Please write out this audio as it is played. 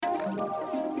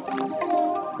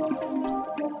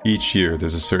Each year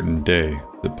there's a certain day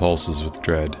that pulses with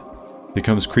dread. It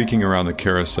comes creaking around the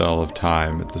carousel of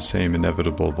time at the same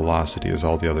inevitable velocity as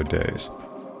all the other days.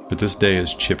 But this day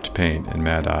is chipped paint and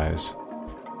mad eyes.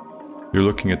 You're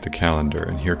looking at the calendar,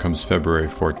 and here comes February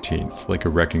 14th, like a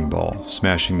wrecking ball,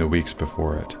 smashing the weeks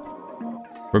before it.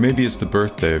 Or maybe it's the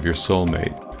birthday of your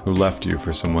soulmate, who left you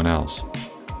for someone else.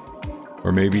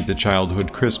 Or maybe the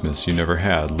childhood Christmas you never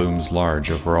had looms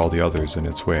large over all the others in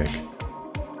its wake.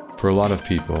 For a lot of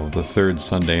people, the third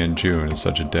Sunday in June is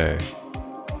such a day.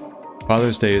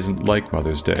 Father's Day isn't like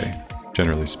Mother's Day,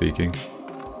 generally speaking.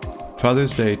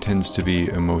 Father's Day tends to be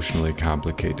emotionally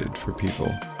complicated for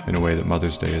people in a way that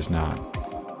Mother's Day is not.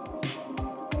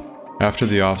 After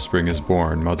the offspring is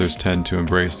born, mothers tend to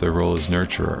embrace their role as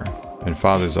nurturer, and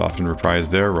fathers often reprise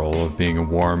their role of being a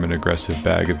warm and aggressive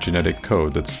bag of genetic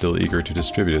code that's still eager to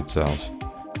distribute itself.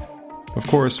 Of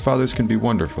course, fathers can be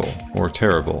wonderful or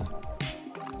terrible,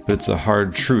 but it's a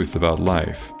hard truth about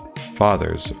life.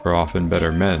 Fathers are often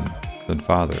better men than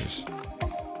fathers.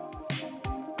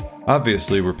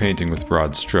 Obviously, we're painting with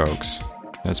broad strokes.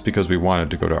 That's because we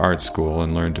wanted to go to art school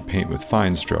and learn to paint with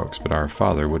fine strokes, but our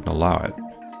father wouldn't allow it.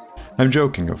 I'm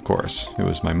joking, of course. It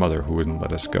was my mother who wouldn't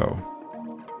let us go.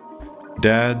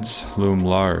 Dads loom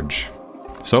large.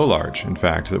 So large, in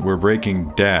fact, that we're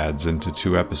breaking dads into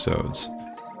 2 episodes.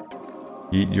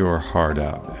 Eat your heart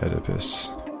out,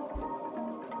 Oedipus.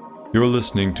 You're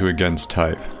listening to Against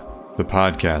Type, the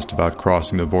podcast about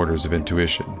crossing the borders of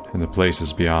intuition and the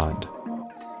places beyond.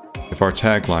 If our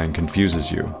tagline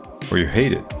confuses you, or you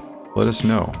hate it, let us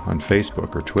know on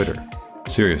Facebook or Twitter.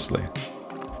 Seriously.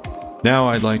 Now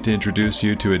I'd like to introduce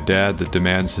you to a dad that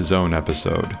demands his own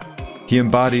episode. He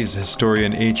embodies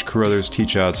historian H. Carruthers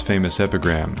Teachout's famous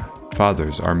epigram,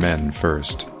 "Fathers are men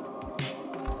first."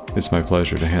 It's my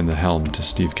pleasure to hand the helm to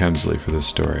Steve Kemsley for this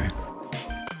story.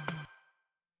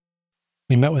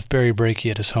 We met with Barry Brakey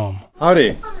at his home.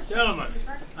 Howdy. Gentlemen,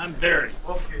 I'm Barry.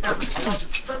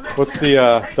 What's the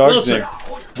dog's name?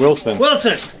 Wilson.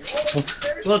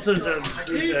 Wilson's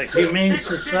a Humane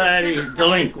Society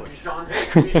delinquent.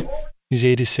 He's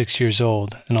 86 years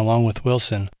old, and along with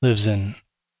Wilson, lives in...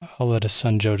 I'll let his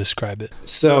son Joe describe it.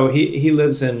 So he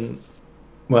lives in,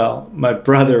 well, my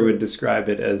brother would describe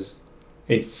it as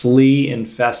a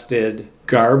flea-infested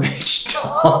garbage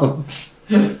dump.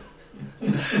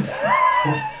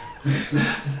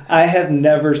 I have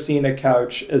never seen a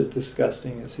couch as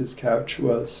disgusting as his couch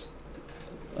was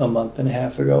a month and a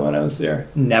half ago when I was there.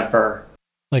 Never.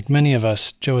 Like many of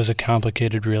us, Joe has a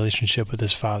complicated relationship with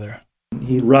his father.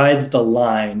 He rides the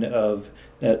line of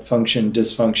that function,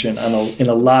 dysfunction in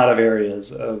a lot of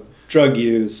areas of drug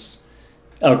use,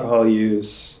 alcohol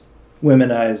use,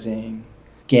 womenizing,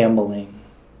 gambling,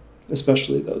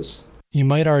 especially those. You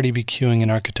might already be cueing an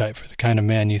archetype for the kind of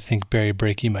man you think Barry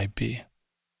Brakey might be.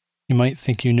 You might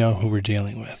think you know who we're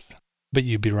dealing with, but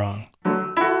you'd be wrong.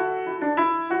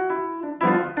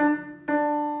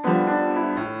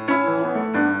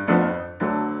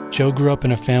 Joe grew up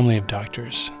in a family of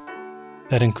doctors.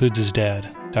 That includes his dad,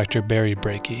 Dr. Barry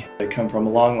Brakey. I come from a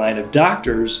long line of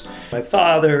doctors. My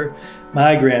father,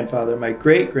 my grandfather, my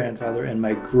great-grandfather, and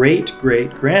my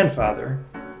great-great-grandfather,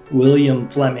 William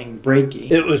Fleming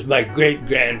Brakey. It was my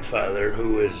great-grandfather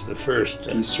who was the first.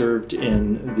 He served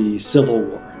in the Civil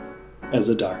War as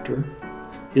a doctor.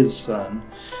 His son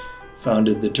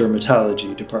founded the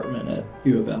dermatology department at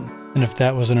U of M. And if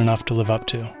that wasn't enough to live up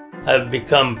to, I've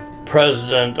become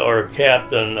president or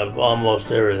captain of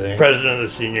almost everything. President of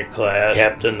the senior class,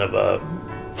 captain of a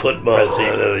football,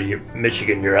 president of the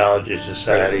Michigan Urology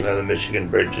Society, of the Michigan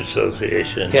Bridge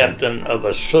Association, captain of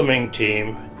a swimming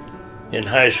team in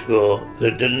high school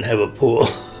that didn't have a pool.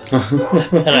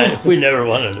 And we never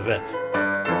won an event.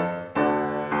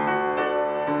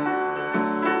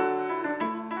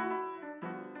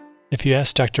 if you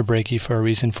ask Dr. Brakey for a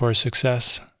reason for his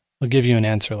success, he'll give you an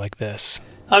answer like this.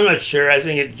 I'm not sure. I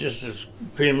think it just as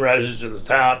cream rises to the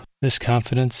top. This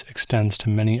confidence extends to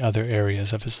many other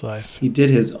areas of his life. He did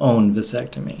his own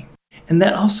vasectomy. And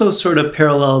that also sort of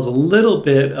parallels a little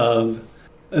bit of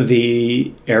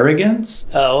the arrogance.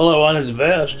 All I want is the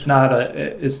best.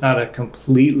 It's not a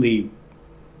completely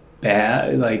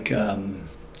bad,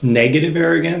 negative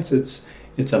arrogance. It's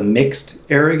a mixed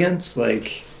arrogance.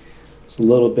 Like, it's a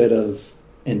little bit of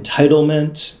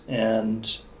entitlement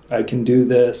and I can do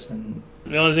this. And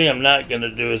the only thing I'm not going to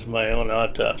do is my own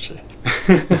autopsy.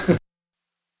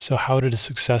 So how did a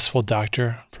successful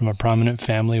doctor from a prominent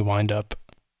family wind up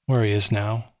where he is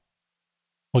now?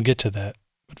 We'll get to that,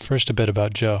 but first a bit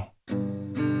about Joe.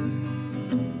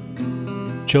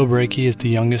 Joe Brakey is the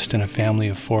youngest in a family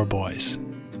of 4 boys.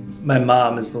 My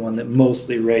mom is the one that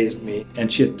mostly raised me,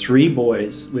 and she had 3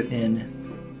 boys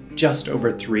within just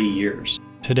over 3 years.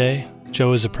 Today,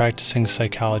 Joe is a practicing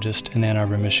psychologist in Ann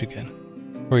Arbor, Michigan,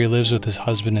 where he lives with his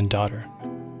husband and daughter.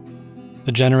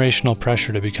 The generational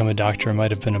pressure to become a doctor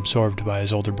might have been absorbed by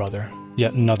his older brother,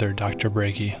 yet another Dr.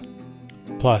 Brakey.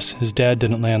 Plus, his dad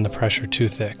didn't lay on the pressure too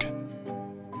thick.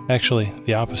 Actually,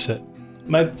 the opposite.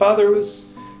 My father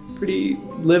was pretty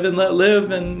live and let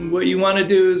live, and what you want to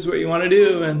do is what you want to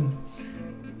do, and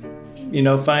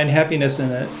find happiness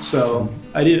in it. So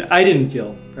I didn't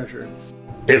feel pressure.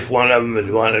 If one of them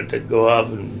had wanted to go off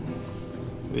and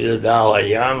be the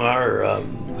Dalai Lama or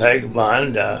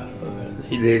vagabond,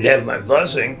 they'd have my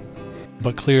blessing.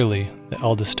 But clearly, the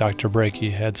eldest Dr.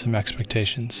 Brakey had some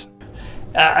expectations.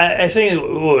 I think it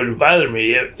would bother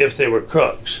me if they were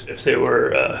crooks, if they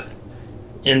were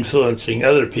influencing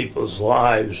other people's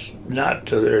lives, not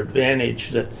to their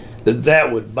advantage,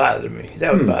 that would bother me.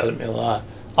 That would bother me a lot.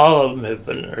 All of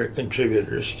them are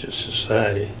contributors to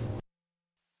society.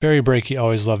 Barry Brakey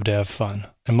always loved to have fun,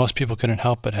 and most people couldn't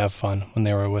help but have fun when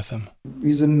they were with him.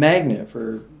 He's a magnet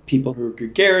for people who are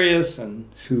gregarious and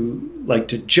who like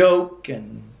to joke,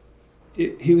 and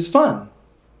he was fun.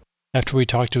 After we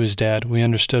talked to his dad, we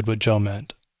understood what Joe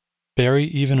meant. Barry,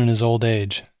 even in his old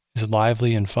age, is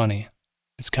lively and funny.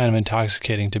 It's kind of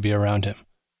intoxicating to be around him,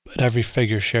 but every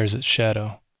figure shares its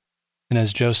shadow. And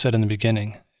as Joe said in the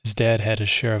beginning, his dad had his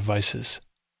share of vices.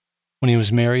 When he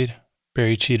was married,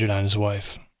 Barry cheated on his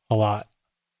wife, a lot.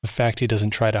 A fact he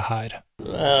doesn't try to hide.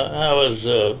 I was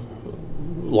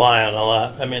lying a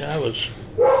lot. I was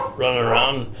running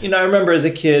around. I remember as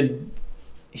a kid,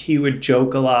 he would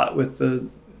joke a lot with the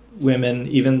women,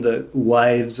 even the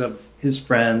wives of his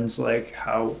friends, like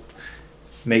how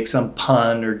make some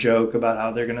pun or joke about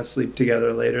how they're going to sleep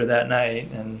together later that night.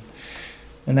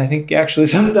 And I think actually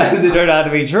sometimes it turned out to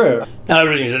be true. Not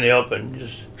everything's in the open.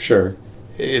 Just Sure.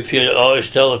 if you always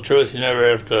tell the truth, you never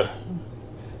have to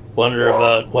wonder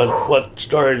about what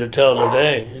story to tell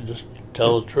today. You just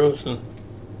tell the truth, and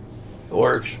it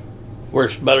works.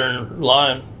 Works better than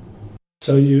lying.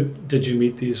 So did you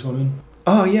meet these women?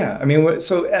 Oh yeah,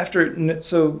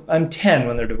 so I'm 10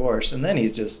 when they're divorced, and then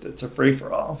it's a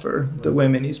free-for-all for the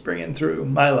women he's bringing through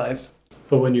my life.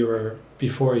 But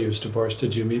before you was divorced,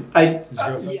 did you meet his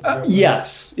girlfriend?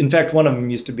 Yes. In fact, one of them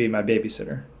used to be my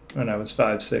babysitter when I was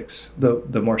 5, 6.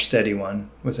 The more steady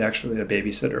one was actually a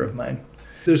babysitter of mine.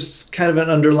 There's kind of an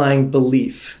underlying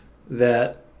belief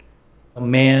that a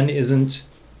man isn't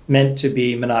meant to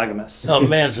be monogamous. No,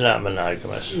 man's not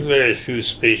monogamous. Very few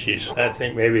species. I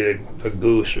think maybe a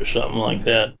goose or something like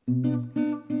that.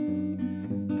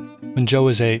 When Joe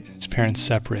was 8, his parents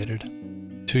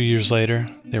separated. 2 years later,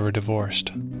 they were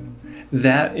divorced.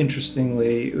 That,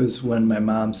 interestingly, was when my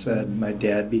mom said my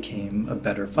dad became a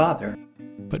better father.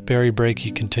 But Barry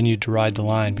Brakey continued to ride the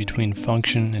line between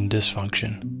function and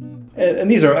dysfunction.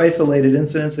 And these are isolated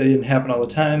incidents. They didn't happen all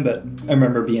the time, but I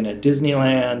remember being at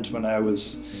Disneyland when I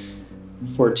was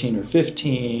 14 or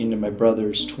 15, and my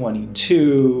brother's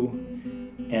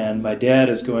 22, and my dad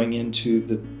is going into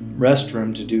the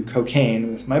restroom to do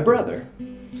cocaine with my brother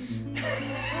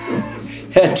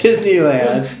at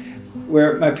Disneyland,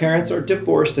 where my parents are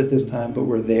divorced at this time, but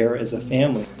we're there as a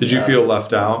family. Did you feel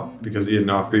left out because he didn't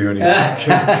offer you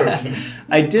anything?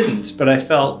 I didn't, but I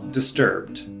felt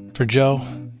disturbed. For Joe,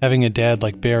 having a dad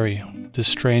like Barry, with this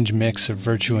strange mix of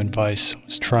virtue and vice,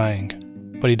 was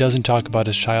trying. But he doesn't talk about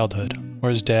his childhood or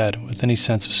his dad with any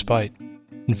sense of spite.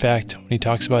 In fact, when he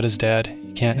talks about his dad,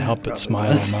 he can't help but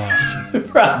smile him off. It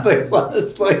probably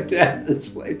was like that.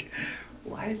 It's like,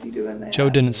 why is he doing that? Joe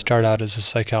didn't start out as a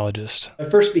psychologist. I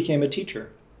first became a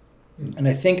teacher. And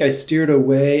I think I steered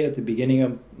away at the beginning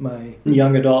of my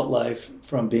young adult life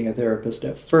from being a therapist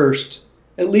at first,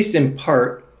 at least in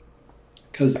part,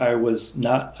 because I was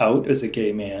not out as a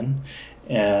gay man.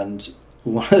 And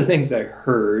one of the things I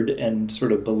heard and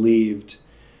sort of believed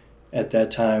at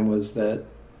that time was that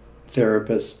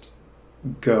therapists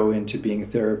go into being a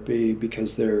therapy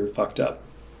because they're fucked up.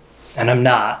 And I'm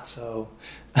not, so...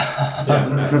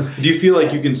 Yeah. Do you feel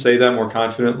like you can say that more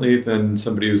confidently than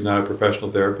somebody who's not a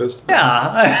professional therapist? Yeah,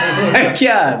 I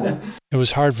can. It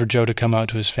was hard for Joe to come out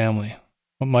to his family.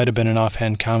 What might have been an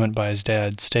offhand comment by his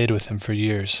dad stayed with him for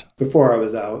years. Before I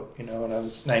was out, when I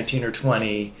was 19 or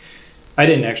 20, I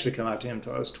didn't actually come out to him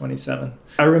until I was 27.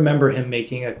 I remember him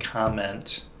making a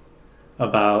comment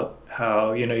about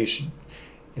how, you should,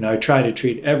 I try to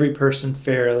treat every person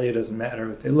fairly. It doesn't matter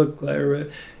what they look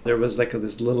like. There was like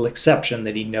this little exception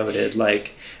that he noted,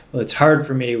 like, well, it's hard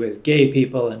for me with gay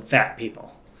people and fat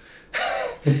people.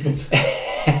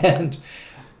 And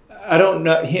I don't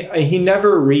know. He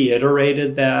never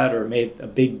reiterated that or made a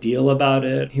big deal about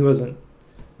it. He wasn't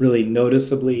really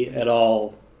noticeably at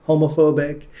all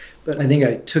homophobic. But I think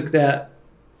I took that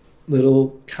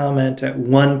little comment at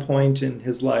one point in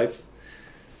his life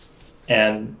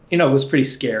and, was pretty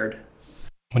scared.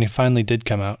 When he finally did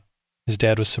come out, his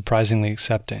dad was surprisingly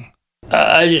accepting.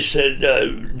 I just said,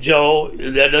 Joe,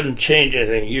 that doesn't change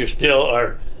anything. You still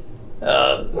are.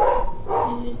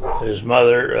 His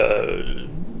mother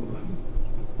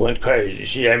went crazy.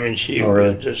 She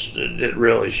just, it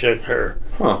really shook her.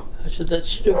 Huh. I said, that's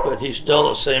stupid. He's still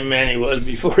the same man he was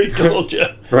before he told you.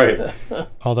 Right.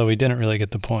 Although he didn't really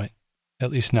get the point,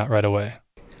 at least not right away.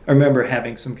 I remember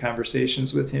having some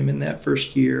conversations with him in that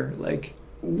first year. Like,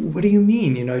 what do you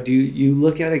mean? Do you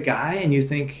look at a guy and you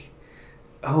think,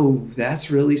 oh,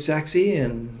 that's really sexy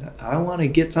and I want to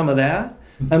get some of that?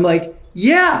 I'm like,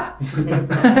 yeah.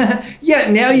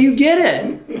 Yeah, now you get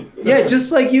it. Yeah,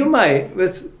 just like you might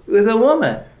with a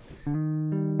woman.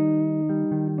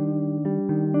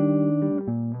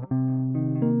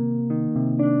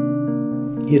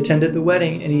 He attended the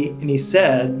wedding and he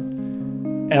said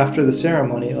after the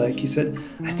ceremony, he said,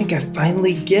 I think I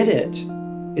finally get it.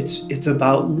 It's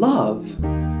about love.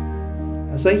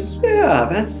 I was like, yeah,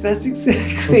 that's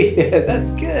exactly it.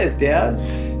 That's good, Dad.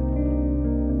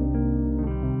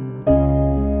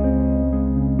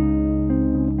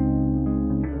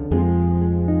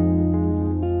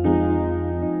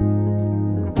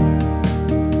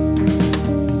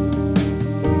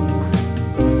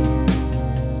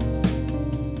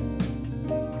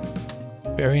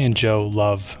 Barry and Joe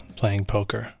love playing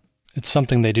poker. It's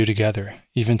something they do together,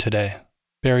 even today.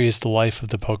 Barry is the life of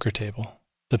the poker table,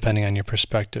 depending on your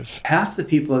perspective. Half the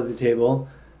people at the table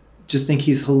just think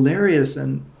he's hilarious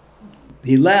and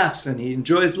he laughs and he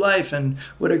enjoys life and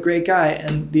what a great guy.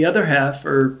 And the other half,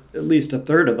 or at least a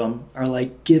third of them, are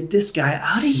like, get this guy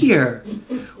out of here.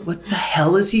 What the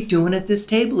hell is he doing at this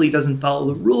table? He doesn't follow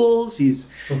the rules. He's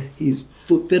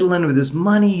fiddling with his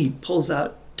money. He pulls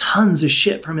out tons of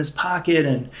shit from his pocket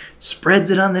and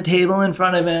spreads it on the table in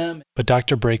front of him. But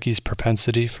Dr. Brakey's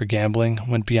propensity for gambling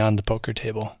went beyond the poker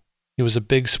table. He was a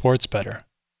big sports bettor.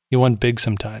 He won big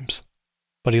sometimes,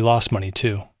 but he lost money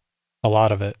too. A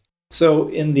lot of it. So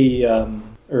in the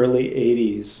early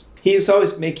 80s, he was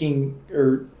always making,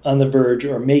 or on the verge,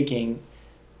 or making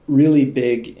really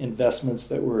big investments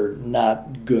that were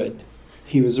not good.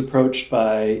 He was approached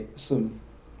by some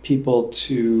people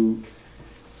to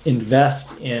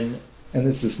invest in, and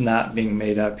this is not being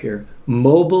made up here,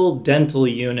 mobile dental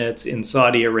units in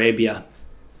Saudi Arabia.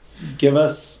 Give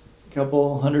us a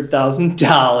couple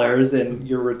 $100,000 and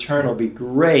your return will be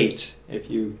great if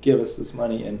you give us this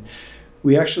money. And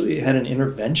we actually had an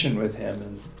intervention with him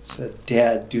and said,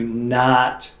 Dad, do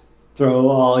not throw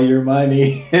all your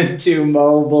money into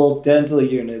mobile dental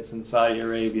units in Saudi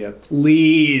Arabia,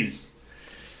 please.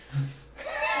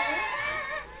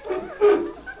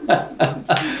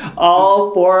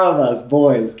 All four of us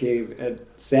boys came and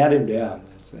sat him down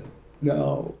and said,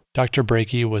 no. Dr.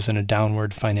 Brakey was in a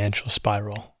downward financial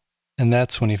spiral, and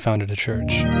that's when he founded a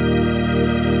church.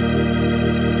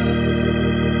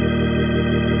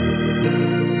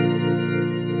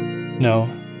 No,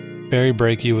 Barry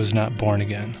Brakey was not born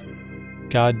again.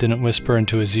 God didn't whisper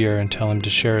into his ear and tell him to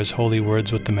share his holy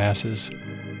words with the masses.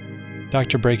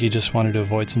 Dr. Brakey just wanted to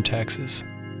avoid some taxes.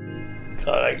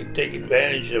 Thought I could take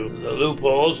advantage of the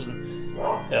loopholes and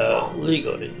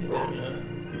legally. And,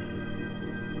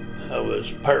 I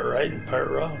was part right and part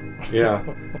wrong. Yeah.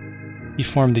 He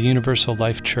formed the Universal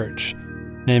Life Church,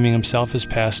 naming himself as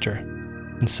pastor,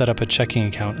 and set up a checking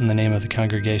account in the name of the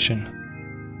congregation.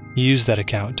 He used that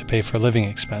account to pay for living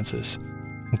expenses,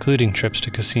 including trips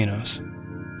to casinos.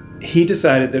 He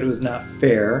decided that it was not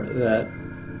fair that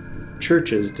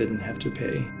churches didn't have to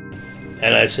pay.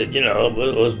 And I said,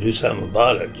 let's do something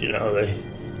about it.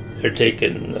 They're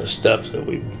taking the stuff that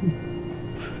we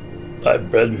buy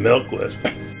bread and milk with.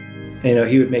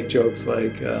 He would make jokes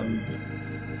like,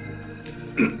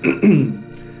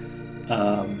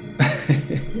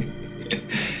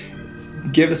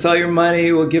 give us all your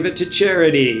money, we'll give it to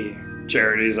charity.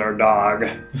 Charity's our dog.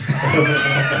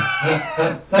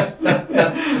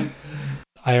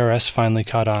 IRS finally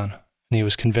caught on, and he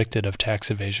was convicted of tax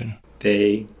evasion.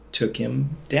 They took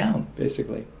him down,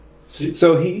 basically.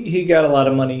 So he got a lot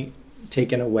of money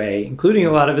taken away, including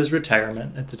a lot of his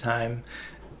retirement at the time.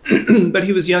 But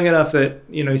he was young enough that,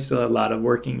 he still had a lot of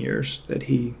working years that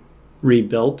he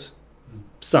rebuilt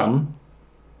some.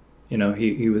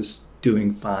 He was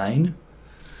doing fine.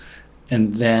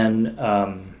 And then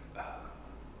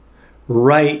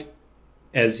right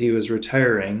as he was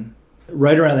retiring,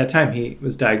 right around that time, he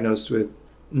was diagnosed with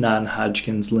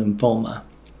non-Hodgkin's lymphoma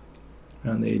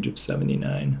around the age of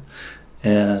 79.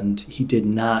 And he did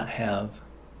not have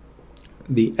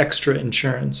the extra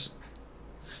insurance.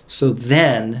 So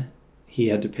then he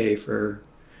had to pay for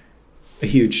a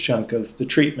huge chunk of the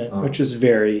treatment, which is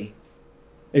very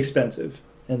expensive.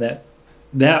 And that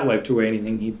wiped away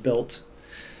anything he built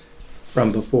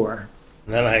from before.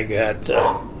 And then I got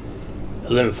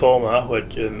lymphoma,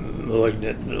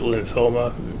 malignant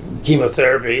lymphoma,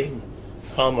 chemotherapy.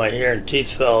 All my hair and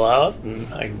teeth fell out,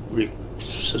 and I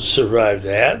survived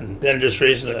that. And then just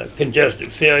recently,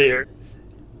 congestive failure.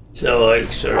 So I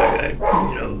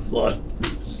lost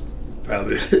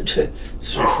probably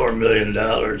 $3-4 million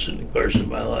in the course of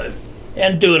my life,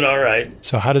 and doing all right.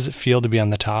 So how does it feel to be on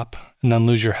the top and then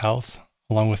lose your health,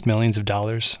 along with millions of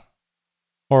dollars?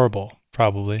 Horrible,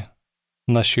 probably.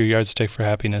 Unless your yardstick for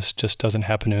happiness just doesn't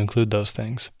happen to include those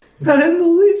things. Not in the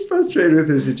least frustrated with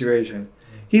his situation.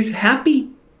 He's happy.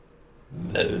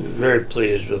 Very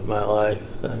pleased with my life.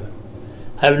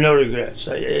 I have no regrets.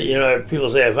 People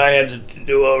say if I had to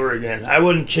do over again, I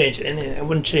wouldn't change anything. I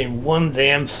wouldn't change one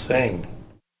damn thing.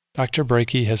 Dr.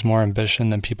 Brakey has more ambition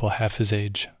than people half his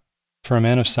age. For a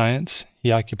man of science,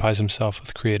 he occupies himself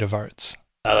with creative arts.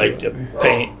 I like to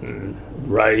paint and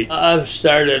write. I've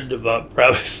started about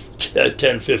probably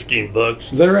 10, 15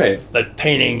 books. Is that right? But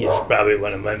painting is probably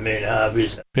one of my main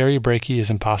hobbies. Barry Brakey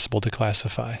is impossible to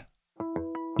classify.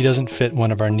 He doesn't fit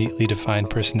one of our neatly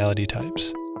defined personality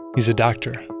types. He's a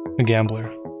doctor, a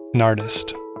gambler, an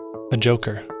artist, a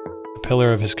joker, a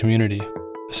pillar of his community,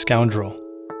 a scoundrel,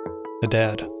 a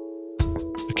dad.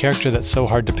 A character that's so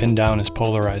hard to pin down is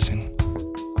polarizing.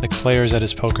 Like players at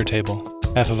his poker table,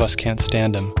 half of us can't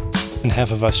stand him, and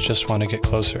half of us just want to get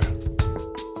closer.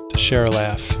 To share a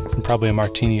laugh, and probably a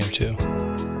martini or two.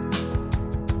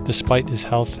 Despite his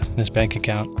health and his bank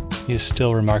account, he is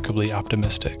still remarkably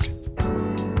optimistic.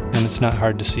 And it's not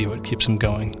hard to see what keeps him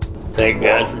going. Thank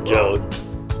God for Joe.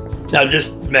 Now,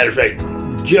 just a matter of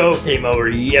fact, Joe came over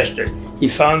yesterday. He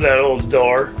found that old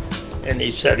door, and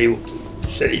he said he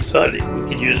thought we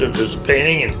could use it as a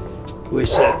painting, and we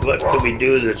said, what could we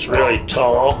do that's really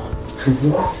tall?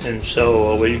 And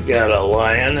so we got a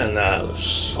lion and a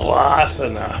sloth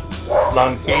and a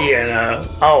monkey and an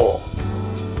owl.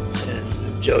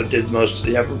 And Joe did most of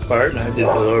the upper part, and I did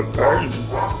the lower part.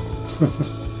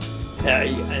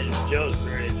 And Joe's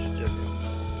very interested.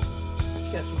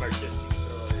 He's got some artistic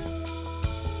ability.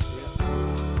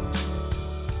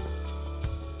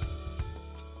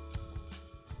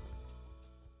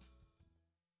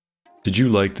 Did you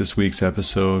like this week's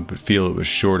episode but feel it was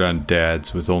short on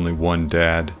dads with only one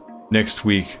dad? Next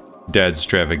week,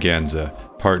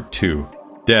 Dadstravaganza, Part 2,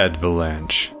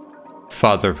 Dadvalanche,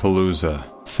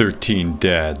 Fatherpalooza, 13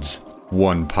 dads,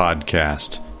 one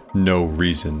podcast, no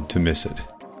reason to miss it.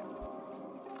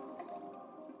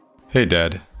 Hey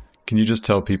Dad, can you just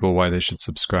tell people why they should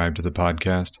subscribe to the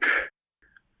podcast?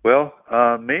 Well,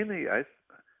 mainly I'm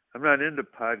not into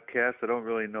podcasts. I don't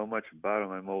really know much about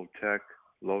them. I'm old tech,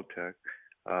 low tech.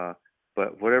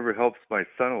 But whatever helps my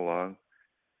son along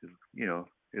is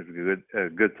a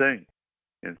good thing.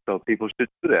 And so people should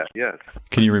do that, yes.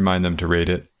 Can you remind them to rate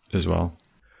it as well?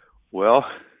 Well,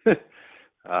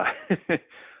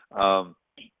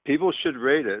 people should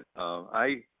rate it.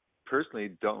 I personally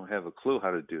don't have a clue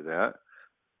how to do that,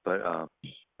 but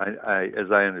I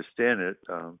as I understand it,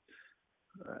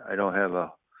 I don't have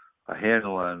a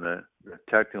handle on the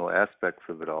technical aspects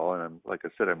of it all, and like I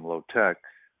said, I'm low tech,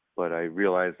 but I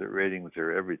realize that ratings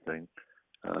are everything.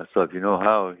 So if you know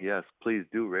how, yes, please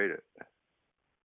do rate it.